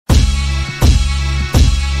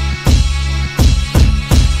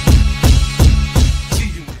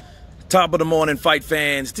Top of the morning, fight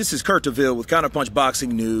fans. This is Kurt DeVille with Counterpunch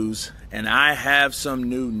Boxing News, and I have some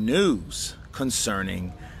new news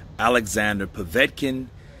concerning Alexander Povetkin.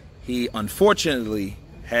 He unfortunately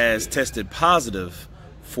has tested positive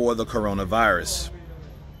for the coronavirus.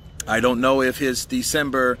 I don't know if his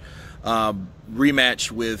December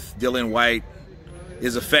rematch with Dillian Whyte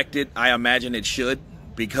is affected. I imagine it should,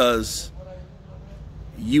 because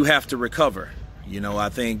you have to recover. You know, I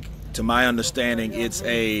think, to my understanding, it's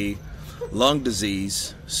a lung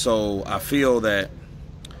disease, so I feel that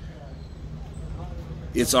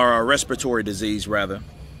it's our respiratory disease, rather,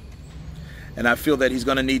 and I feel that he's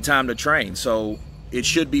going to need time to train, so it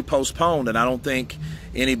should be postponed, and I don't think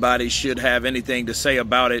anybody should have anything to say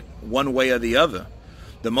about it one way or the other.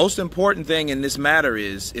 The most important thing in this matter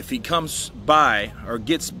is if he comes by or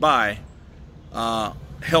gets by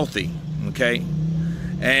healthy, okay?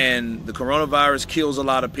 And the coronavirus kills a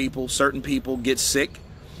lot of people. Certain people get sick.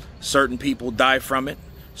 Certain people die from it.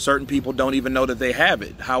 Certain people don't even know that they have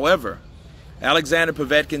it. However, Alexander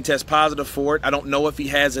Povetkin tests positive for it. I don't know if he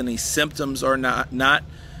has any symptoms or not,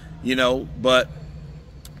 you know, but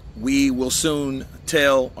we will soon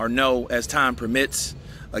tell or know as time permits.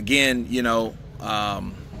 Again, you know,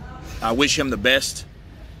 I wish him the best.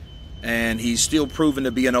 And he's still proven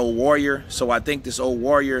to be an old warrior. So I think this old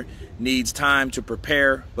warrior needs time to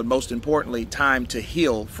prepare, but most importantly, time to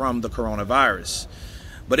heal from the coronavirus.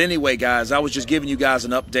 But anyway, guys, I was just giving you guys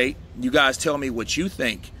an update. You guys tell me what you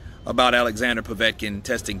think about Alexander Povetkin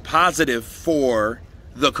testing positive for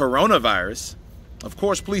the coronavirus. Of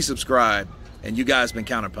course, please subscribe. And you guys been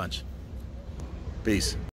Counterpunch. Peace.